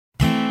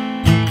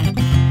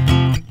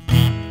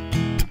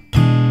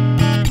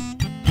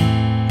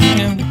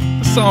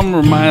song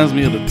reminds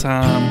me of the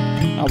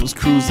time I was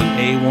cruising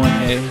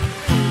A1A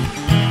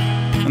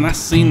and I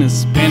seen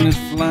this Spanish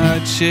fly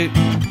chick.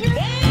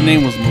 Her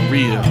name was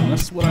Maria. And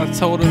that's what I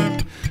told her.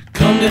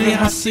 Come to the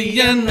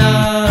Hacienda,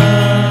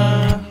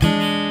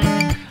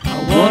 I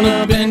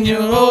wanna bend you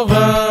over.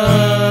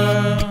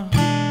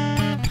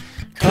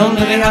 Come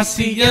to the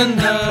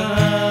Hacienda,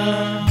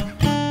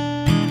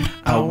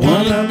 I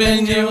wanna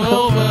bend you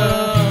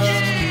over.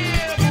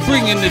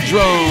 Bring in the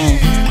drum.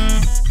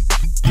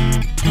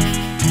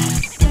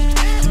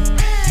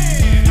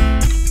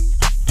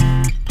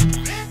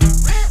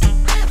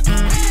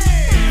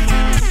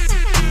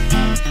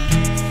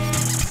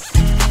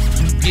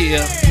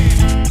 Yeah.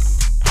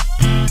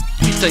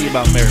 Let me tell you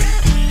about Mary.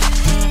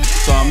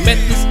 So I met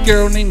this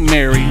girl named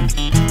Mary.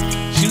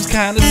 She was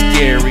kind of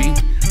scary.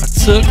 I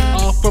took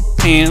off her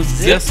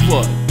pants. Guess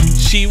what?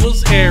 She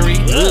was hairy.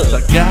 So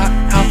I got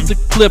out the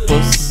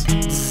clippers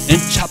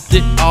and chopped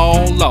it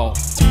all off.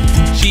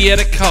 She had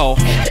a cough.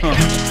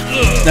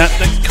 Not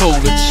that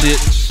COVID shit.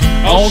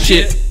 On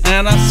shit.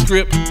 And I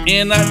script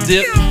and I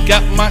dip.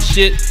 Got my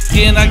shit.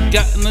 And I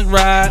got in the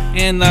ride.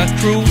 And I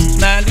cruised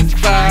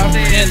 95.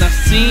 And I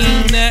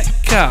seen that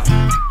cop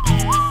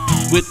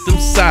with them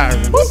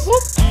sirens.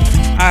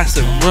 I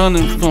said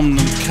running from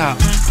them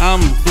cops.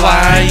 I'm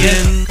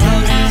flying.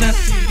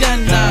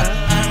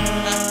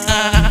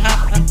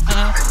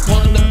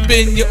 Wanna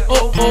bend you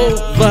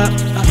over.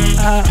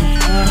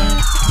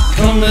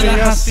 Come to the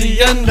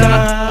Hacienda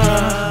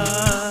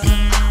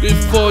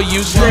before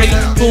you break,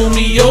 pull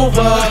me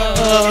over.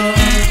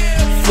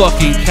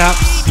 Fucking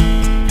cops,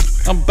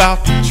 I'm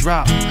about to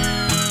drop.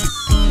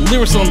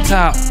 Lyrics on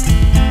top,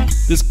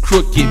 this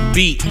crooked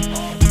beat.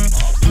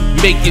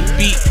 Make it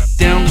beat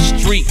down the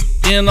street.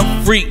 And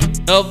I'm freak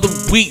of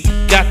the week.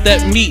 Got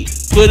that meat,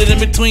 put it in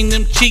between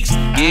them cheeks.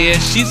 Yeah,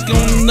 she's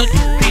gonna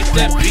hit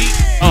that beat.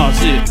 Oh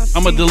shit,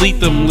 I'ma delete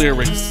them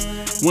lyrics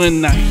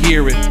when I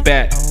hear it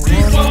back.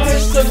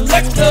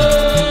 Selector,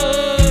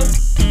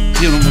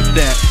 dealing with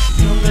that.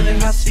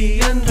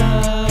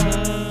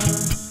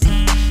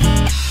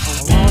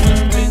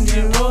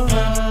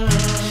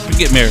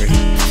 Get married.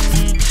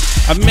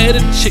 I met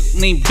a chick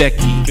named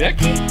Becky.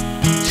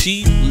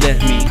 She let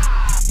me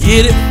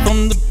hit it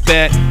from the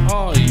back.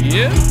 Oh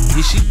yeah?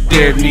 And she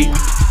dared me.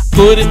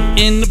 Put it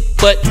in the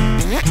butt.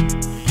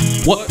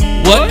 What?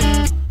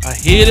 I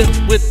hit it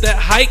with that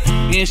hike,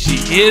 and she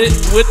hit it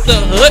with the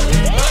hook.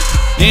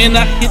 And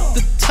I hit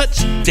the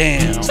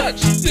touchdown.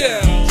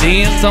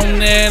 Dance on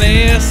that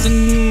ass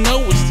and you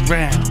know it's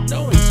round.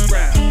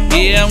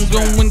 Yeah, I'm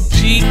going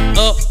G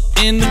up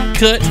in the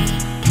cut.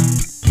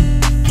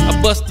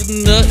 I bust a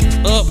nut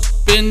up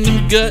in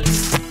them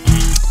guts.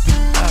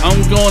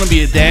 I'm gonna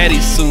be a daddy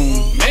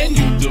soon. Man,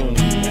 you doing?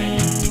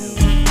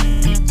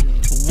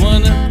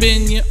 Wanna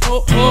bend you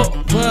over.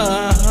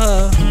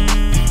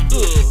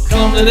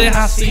 Come to the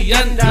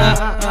Hacienda.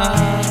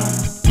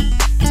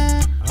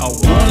 I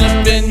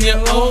wanna bend you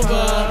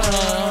over.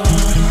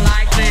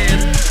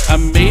 I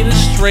made a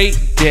straight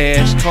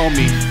dash. Call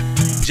me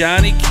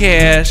Johnny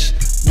Cash.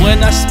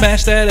 When I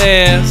smash that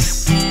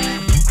ass,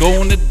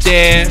 going to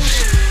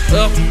dash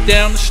up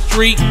down the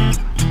street,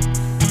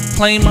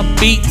 playing my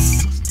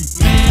beats.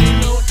 Man, you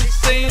know what they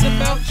saying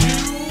about you?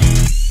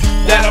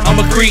 That I'm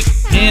a creep,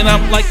 and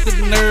I'm like the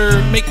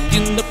nerd,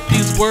 making up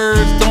these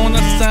words, don't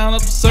that sound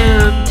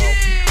absurd?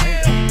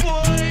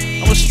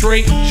 I'm a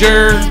straight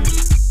jerk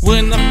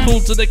when I pull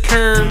to the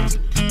curb.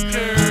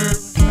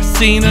 I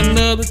seen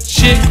another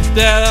chick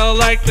that I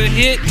like to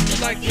hit.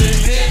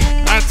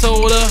 I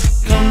told her,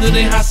 come to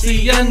the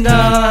Hacienda.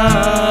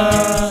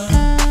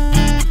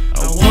 I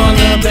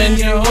wanna bend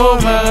you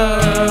over.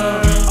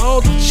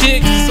 All the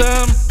chicks,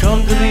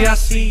 come to the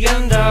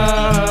Hacienda.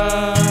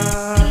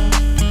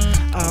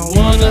 I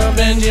wanna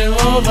bend you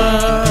over.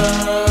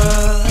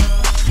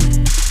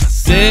 I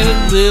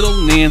said, little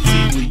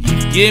Nancy, will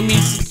you give me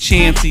some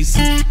chances?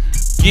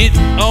 Get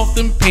off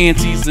them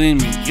panties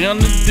and we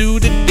gonna do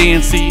the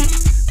dancey.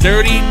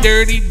 Dirty,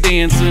 dirty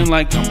dancing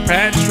like I'm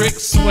Patrick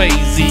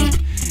Swayze.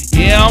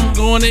 Yeah, I'm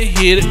gonna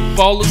hit it,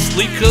 fall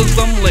asleep cause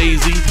I'm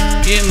lazy.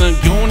 And I'm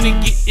gonna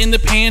get in the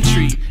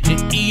pantry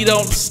and eat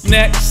all the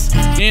snacks.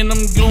 And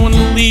I'm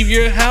gonna leave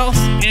your house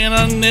and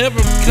I'm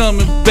never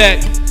coming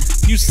back.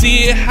 You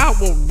see it, how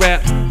I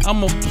rap,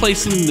 I'ma play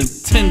some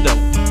Nintendo.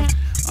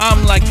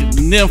 I'm like a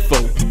nympho,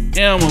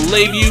 and I'ma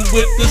leave you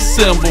with the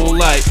symbol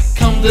like,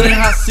 come to the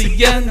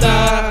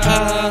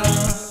Hacienda.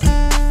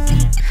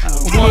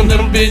 I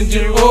wanna bend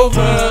you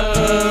over.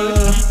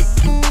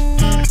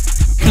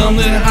 Come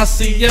to the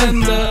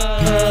Hacienda.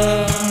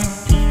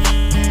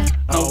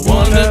 I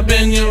wanna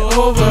bend you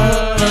over.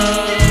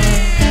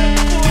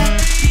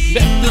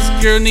 Met this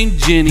girl named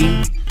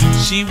Jenny.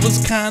 She was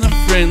kinda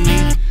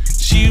friendly.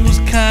 She was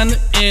kinda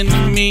into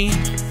me.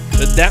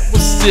 But that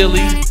was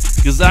silly,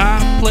 cause I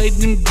played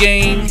them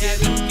games.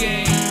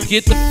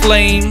 Get the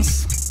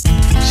flames.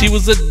 She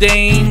was a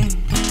dame.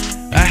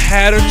 I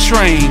had her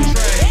trained.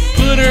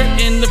 Put her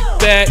in the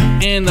back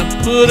and I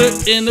put her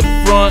in the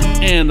front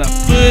and I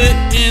put it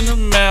in her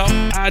mouth.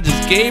 I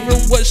just gave her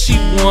what she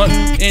want,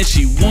 and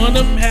she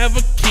wanna have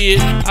a kid.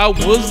 I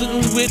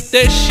wasn't with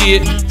that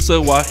shit,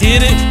 so I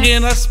hit it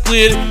and I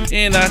split it,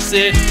 and I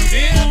said,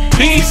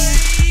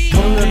 peace,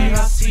 come to the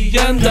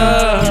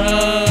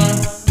Hacienda.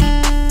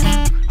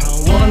 I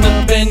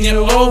wanna bend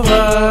you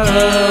over,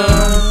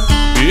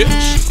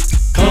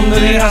 bitch. Come to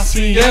the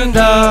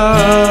Hacienda.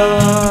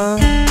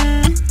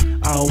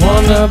 I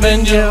wanna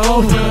bend you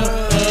over.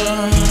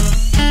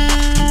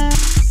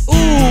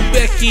 Ooh,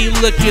 Becky,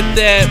 look at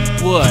that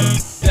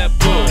butt. That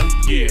butt,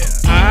 yeah.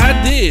 I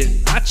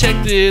did. I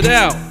checked it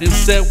out and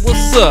said,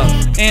 what's up?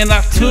 And I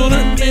told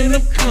her in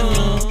the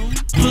cum,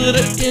 put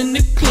her in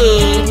the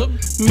club,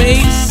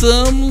 made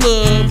some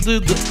love to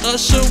the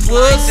usher,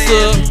 what's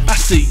up? I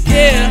said,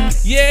 yeah,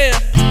 yeah,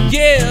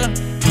 yeah,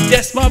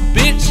 that's my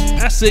bitch.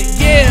 I said,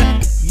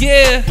 yeah,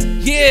 yeah,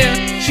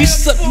 yeah. She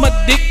sucked my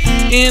dick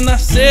and I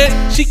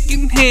said she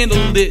can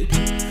handle it.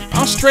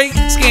 I'm straight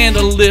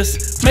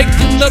scandalous,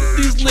 making up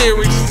these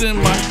lyrics in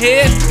my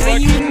head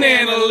like an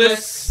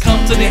analyst.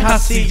 Come to the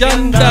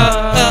Hacienda.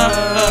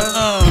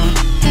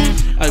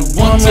 I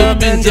want to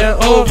bend you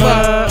over.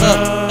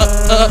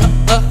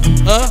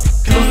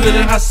 Come to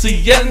the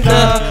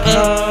Hacienda.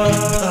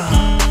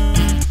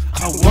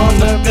 I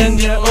wanna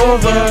bend you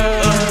over.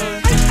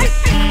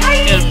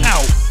 And I'm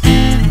out.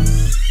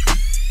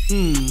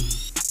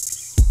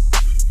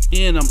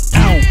 And I'm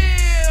out.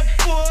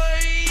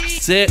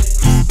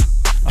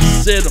 I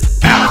said I'm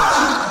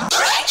out.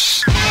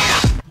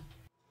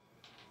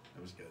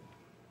 That was good.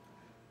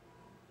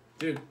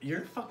 Dude,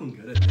 you're fucking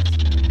good at this.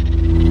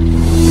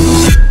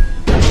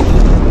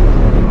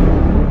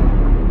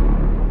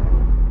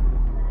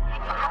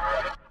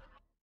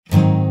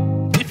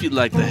 If you'd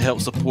like to help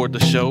support the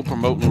show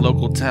promoting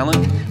local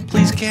talent,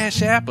 please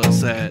cash app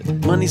us at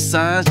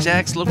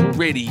 $JAX LOCAL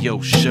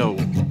RADIO SHOW.